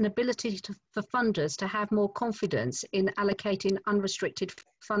is an ability for funders to have more confidence in allocating unrestricted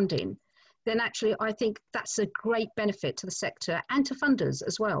funding, then actually I think that's a great benefit to the sector and to funders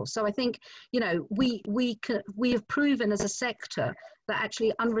as well. So I think, you know, we have proven as a sector that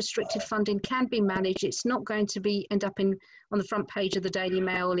actually unrestricted funding can be managed. It's not going to be end up on the front page of the Daily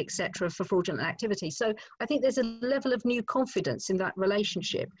Mail, etc., for fraudulent activity. So I think there's a level of new confidence in that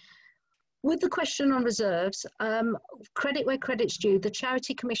relationship. With the question on reserves, credit where credit's due, the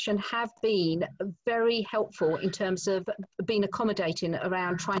Charity Commission have been very helpful in terms of being accommodating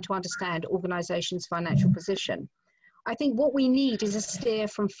around trying to understand organisations' financial position. I think what we need is a steer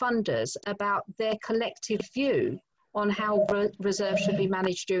from funders about their collective view on how reserves should be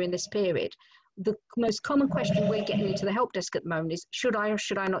managed during this period. The most common question we're getting into the help desk at the moment is, should I or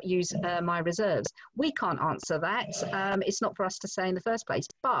should I not use my reserves? We can't answer that. It's not for us to say in the first place.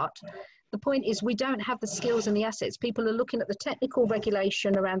 But the point is, we don't have the skills and the assets. People are looking at the technical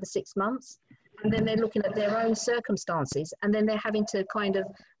regulation around the 6 months, and then they're looking at their own circumstances, and then they're having to kind of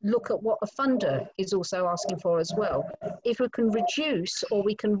look at what a funder is also asking for as well. If we can reduce or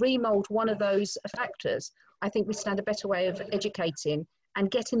we can remold one of those factors, I think we stand a better way of educating and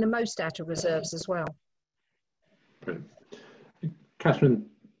getting the most out of reserves as well. Brilliant. Catherine,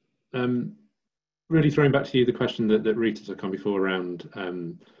 really throwing back to you the question that Rita took on before around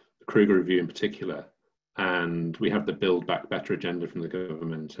the Kruger review in particular, and we have the Build Back Better agenda from the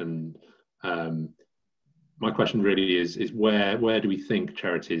government, and my question really is where do we think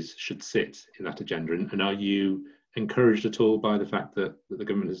charities should sit in that agenda, and are you encouraged at all by the fact that the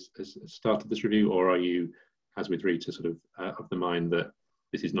government has started this review, or are you, as with Rita, sort of the mind that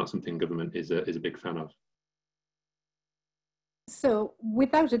this is not something government is a big fan of? So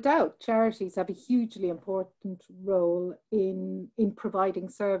without a doubt, charities have a hugely important role in providing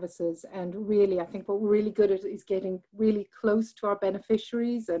services. And really, I think what we're really good at is getting really close to our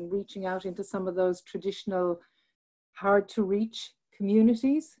beneficiaries and reaching out into some of those traditional, hard to reach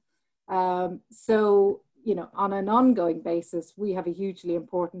communities. So, you know, on an ongoing basis, we have a hugely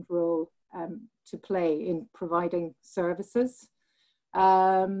important role to play in providing services.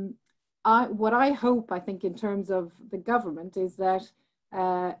 What I hope, I think, in terms of the government is that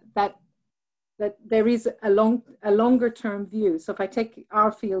that there is a longer term view. So if I take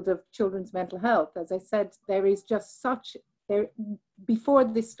our field of children's mental health, as I said, there is just before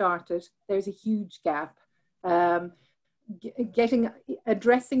this started, there's a huge gap.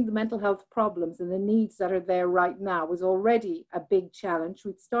 Addressing the mental health problems and the needs that are there right now was already a big challenge.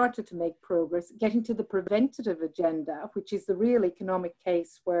 We'd started to make progress. Getting to the preventative agenda, which is the real economic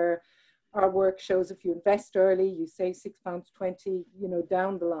case where our work shows if you invest early, you save £6.20, you know,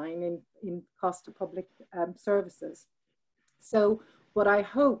 down the line in cost of public services. So what I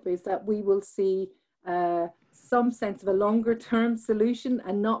hope is that we will see some sense of a longer term solution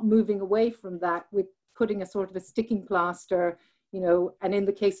and not moving away from that with putting a sort of a sticking plaster, you know, and in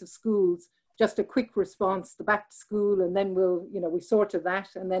the case of schools, just a quick response, the back to school, and then we sorted that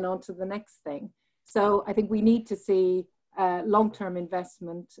and then on to the next thing. So I think we need to see long-term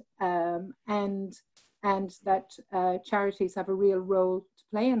investment and that charities have a real role to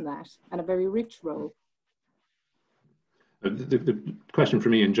play in that, and a very rich role. The question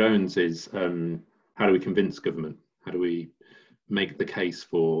from Ian Jones is, how do we convince government? How do we make the case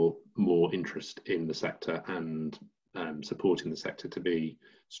for more interest in the sector and supporting the sector to be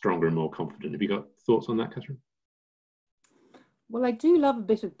stronger and more confident? Have you got thoughts on that, Catherine? Well, I do love a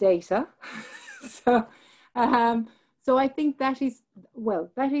bit of data. So I think that is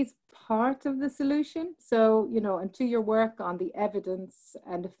part of the solution. So, you know, and to your work on the evidence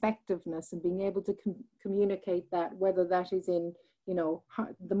and effectiveness and being able to communicate that, whether that is in, you know,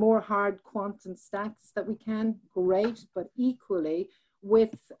 the more hard quantum stats that we can, great, but equally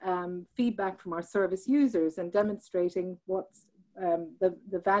with feedback from our service users and demonstrating what's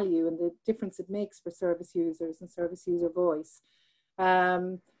the value and the difference it makes for service users and service user voice.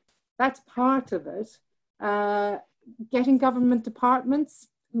 That's part of it. Getting government departments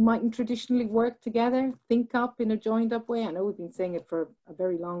who mightn't traditionally work together, think up in a joined up way. I know we've been saying it for a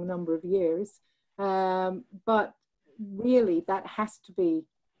very long number of years, but really that has to be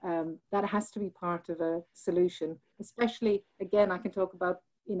part of a solution. Especially, again, I can talk about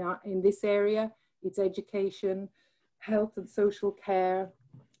in this area, it's education, health and social care,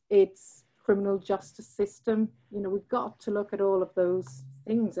 it's criminal justice system. You know, we've got to look at all of those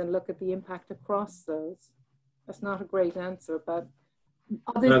things and look at the impact across those. That's not a great answer, but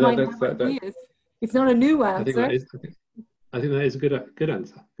others might have ideas. It's not a new answer. I think that is a good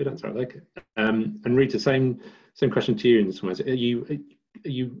answer. Good answer. I like it. And Rita, same question to you in some ways.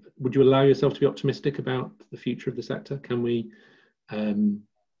 Would you allow yourself to be optimistic about the future of the sector? Can we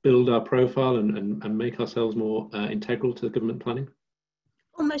build our profile and make ourselves more integral to the government planning?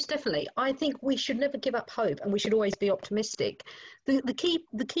 Oh, most definitely. I think we should never give up hope, and we should always be optimistic. The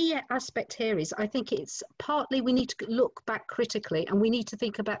key aspect here is, I think it's partly we need to look back critically, and we need to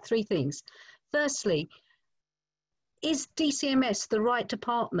think about three things. Firstly, is DCMS the right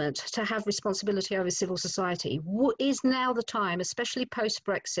department to have responsibility over civil society? Is now the time, especially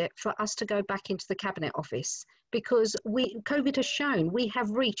post-Brexit, for us to go back into the Cabinet Office? Because COVID has shown we have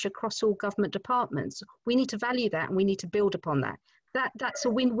reach across all government departments. We need to value that, and we need to build upon that. That's a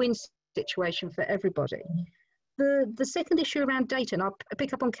win-win situation for everybody. The second issue around data, and I'll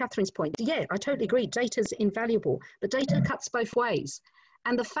pick up on Catherine's point. Yeah, I totally agree. Data's invaluable, but data cuts both ways.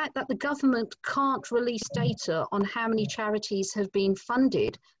 And the fact that the government can't release data on how many charities have been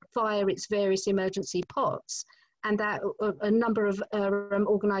funded via its various emergency pots, and that a number of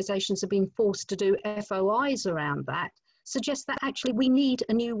organisations have been forced to do FOIs around that, suggests that actually we need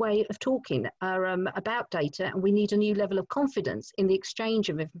a new way of talking about data, and we need a new level of confidence in the exchange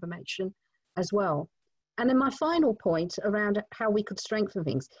of information as well. And then my final point around how we could strengthen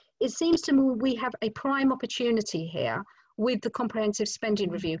things, it seems to me we have a prime opportunity here with the comprehensive spending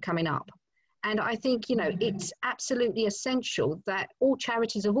review coming up. And I think, you know, it's absolutely essential that all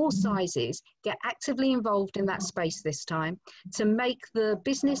charities of all sizes get actively involved in that space this time to make the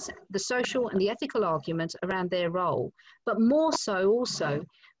business, the social and the ethical argument around their role, but more so also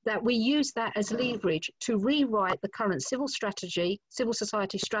that we use that as leverage to rewrite the current civil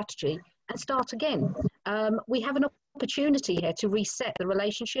society strategy and start again. We have an opportunity here to reset the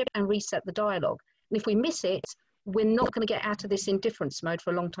relationship and reset the dialogue. And if we miss it, we're not going to get out of this indifference mode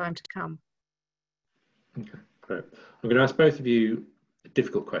for a long time to come. Okay, great. I'm going to ask both of you a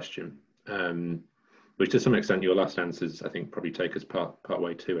difficult question, which to some extent your last answers, I think, probably take us part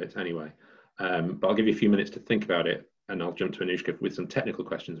way to it anyway. But I'll give you a few minutes to think about it, and I'll jump to Anushka with some technical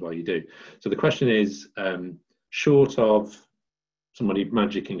questions while you do. So the question is, short of somebody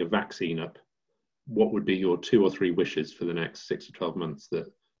magicking a vaccine up, what would be your 2 or 3 wishes for the next 6 to 12 months that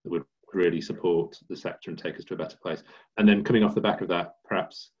would really support the sector and take us to a better place? And then coming off the back of that,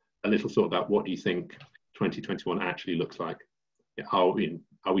 perhaps a little thought about what do you think 2021 actually looks like? Are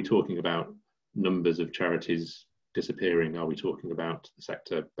we talking about numbers of charities disappearing? Are we talking about the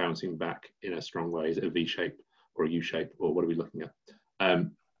sector bouncing back in a strong way? Is it a V shape or a U shape, or what are we looking at?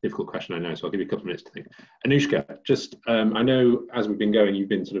 Difficult question, I know, so I'll give you a couple of minutes to think. Anushka, just I know as we've been going, you've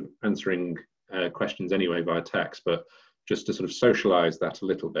been sort of answering questions anyway via text, but just to sort of socialise that a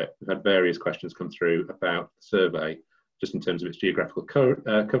little bit, we've had various questions come through about the survey, just in terms of its geographical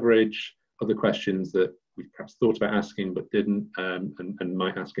coverage, other questions that we perhaps thought about asking but didn't, and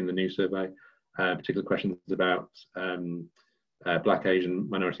might ask in the new survey, particular questions about Black, Asian,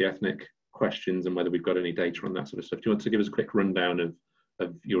 minority ethnic questions, and whether we've got any data on that sort of stuff. Do you want to give us a quick rundown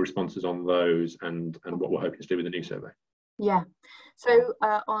of your responses on those and what we're hoping to do with the new survey? Yeah, so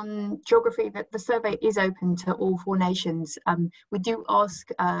on geography, the survey is open to all 4 nations. We do ask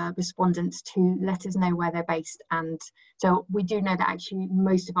respondents to let us know where they're based, and so we do know that actually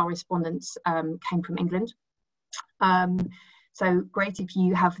most of our respondents came from England. So great if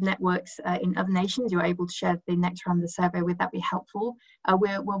you have networks in other nations, you're able to share the next round of the survey, would that be helpful?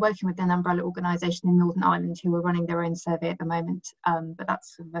 We're working with an umbrella organisation in Northern Ireland who are running their own survey at the moment, but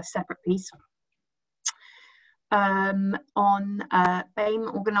that's sort of a separate piece. On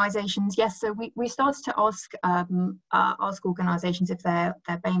BAME organisations, yes, so we started to ask organisations if they're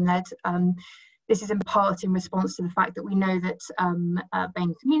BAME led. This is in part in response to the fact that we know that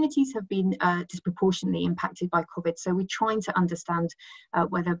BAME communities have been disproportionately impacted by COVID. So we're trying to understand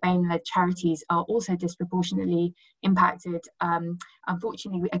whether BAME-led charities are also disproportionately impacted.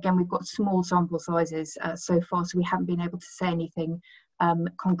 Unfortunately, again, we've got small sample sizes so far, so we haven't been able to say anything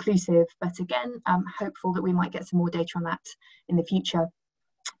conclusive. But again, I'm hopeful that we might get some more data on that in the future.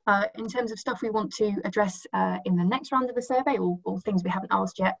 In terms of stuff we want to address in the next round of the survey, or things we haven't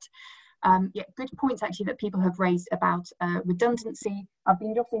asked yet, yeah, good points actually that people have raised about redundancy. I've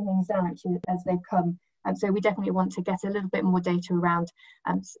been jotting things down actually as they've come, and so we definitely want to get a little bit more data around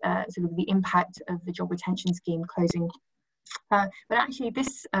sort of the impact of the job retention scheme closing. But actually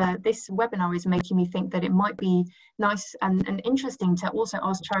this webinar is making me think that it might be nice and interesting to also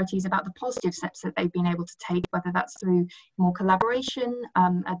ask charities about the positive steps that they've been able to take, whether that's through more collaboration,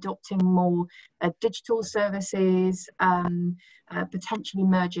 adopting more digital services, potentially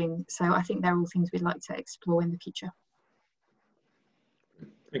merging. So I think they're all things we'd like to explore in the future.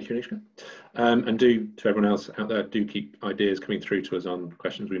 Thank you, Anushka. And do, to everyone else out there, do keep ideas coming through to us on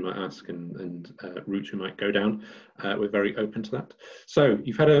questions we might ask and routes we might go down. We're very open to that. So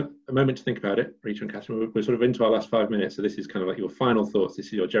you've had a moment to think about it, Rita and Catherine. We're sort of into our last 5 minutes, so this is kind of like your final thoughts. This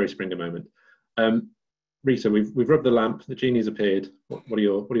is your Jerry Springer moment. Rita, we've rubbed the lamp, the genie's appeared. What are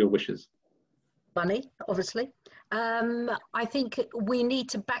your wishes? Money, obviously. I think we need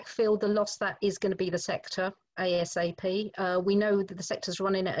to backfill the loss that is going to be the sector ASAP. We know that the sector's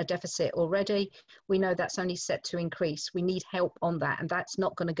running at a deficit already. We know that's only set to increase. We need help on that, and that's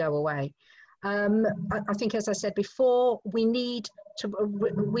not going to go away. I think, as I said before, we need to,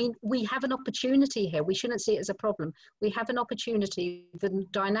 we have an opportunity here. We shouldn't see it as a problem. We have an opportunity. The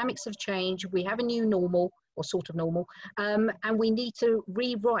dynamics have changed. We have a new normal, or sort of normal, and we need to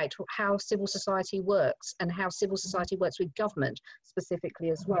rewrite how civil society works and how civil society works with government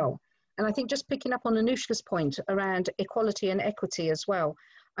specifically as well. And I think just picking up on Anushka's point around equality and equity as well,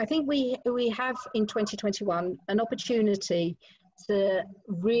 I think we have in 2021 an opportunity to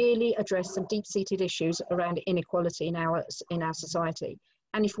really address some deep-seated issues around inequality in our society.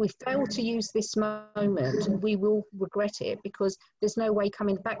 And if we fail to use this moment, we will regret it, because there's no way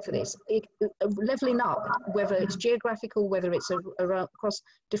coming back for this. Leveling up, whether it's geographical, whether it's across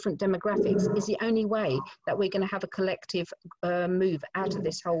different demographics, is the only way that we're going to have a collective move out of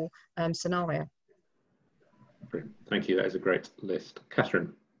this whole scenario. Thank you. That is a great list.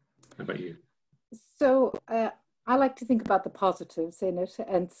 Catherine, how about you? So I like to think about the positives in it,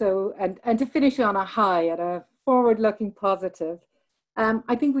 and so and to finish on a high, at a forward-looking positive.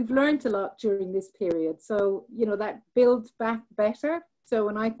 I think we've learned a lot during this period. So, you know, that builds back better. So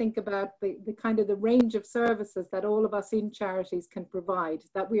when I think about the kind of the range of services that all of us in charities can provide,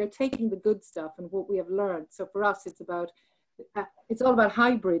 that we are taking the good stuff and what we have learned. So for us, it's all about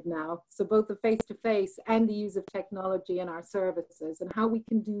hybrid now. So both the face-to-face and the use of technology in our services, and how we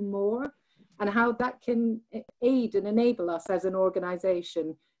can do more, and how that can aid and enable us as an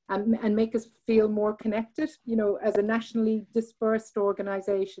organization, and make us feel more connected. You know, as a nationally dispersed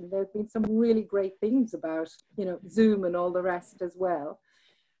organization, there have been some really great things about, you know, Zoom and all the rest as well.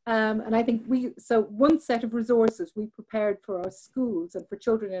 And I think so one set of resources we prepared for our schools and for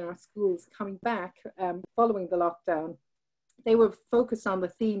children in our schools coming back following the lockdown, they were focused on the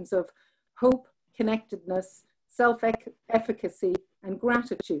themes of hope, connectedness, self-efficacy, and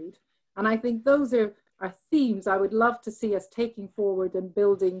gratitude. And I think those are themes I would love to see us taking forward and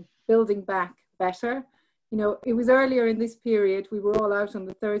building back better. You know, it was earlier in this period, we were all out on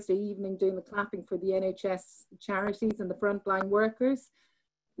the Thursday evening doing the clapping for the NHS charities and the frontline workers.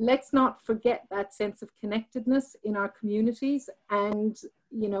 Let's not forget that sense of connectedness in our communities. And,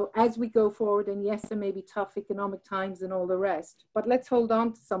 you know, as we go forward, and yes, there may be tough economic times and all the rest, but let's hold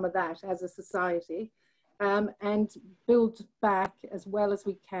on to some of that as a society, and build back as well as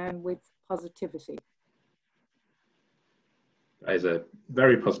we can with positivity. That is a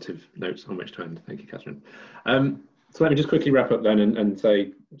very positive note on which to end. Thank you, Catherine. So let me just quickly wrap up then and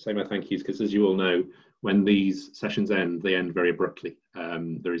say my thank yous, because as you all know, when these sessions end, they end very abruptly.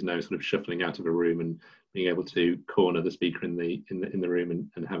 There is no sort of shuffling out of a room and being able to corner the speaker in the room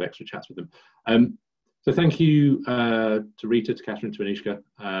and have extra chats with them. So thank you to Rita, to Catherine, to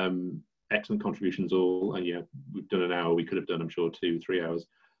Anushka. Excellent contributions all, and yeah, we've done an hour. We could have done, I'm sure, 2-3 hours.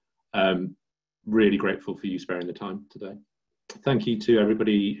 Really grateful for you sparing the time today. Thank you to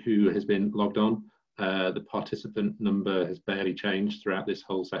everybody who has been logged on. The participant number has barely changed throughout this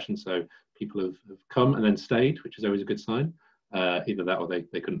whole session, so people have come and then stayed, which is always a good sign. Either that or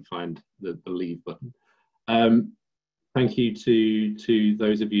they couldn't find the leave button. Thank you to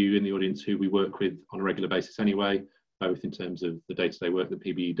those of you in the audience who we work with on a regular basis anyway, both in terms of the day-to-day work that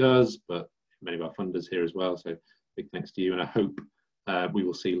PBE does, but many of our funders here as well, so big thanks to you, and I hope we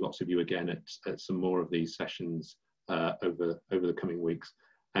will see lots of you again at some more of these sessions over the coming weeks.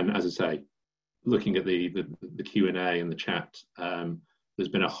 And as I say, looking at the Q&A and the chat, there's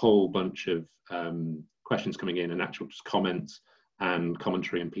been a whole bunch of questions coming in, and actual just comments and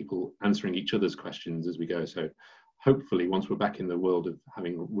commentary, and people answering each other's questions as we go. So hopefully once we're back in the world of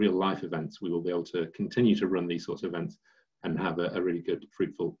having real life events, we will be able to continue to run these sorts of events and have a really good,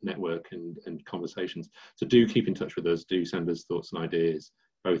 fruitful network and conversations. So do keep in touch with us, do send us thoughts and ideas,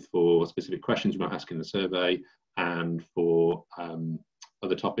 both for specific questions we might ask in the survey and for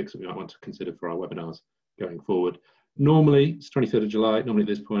other topics that we might want to consider for our webinars going forward. Normally, it's 23rd of July. Normally at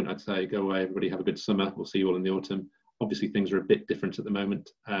this point, I'd say go away, everybody have a good summer. We'll see you all in the autumn. Obviously, things are a bit different at the moment,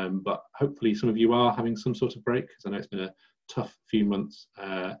 but hopefully some of you are having some sort of break, because I know it's been a tough few months,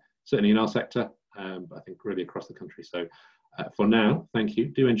 certainly in our sector, but I think really across the country. So for now, thank you.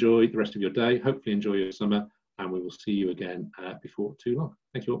 Do enjoy the rest of your day. Hopefully enjoy your summer, and we will see you again before too long.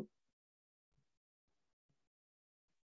 Thank you all.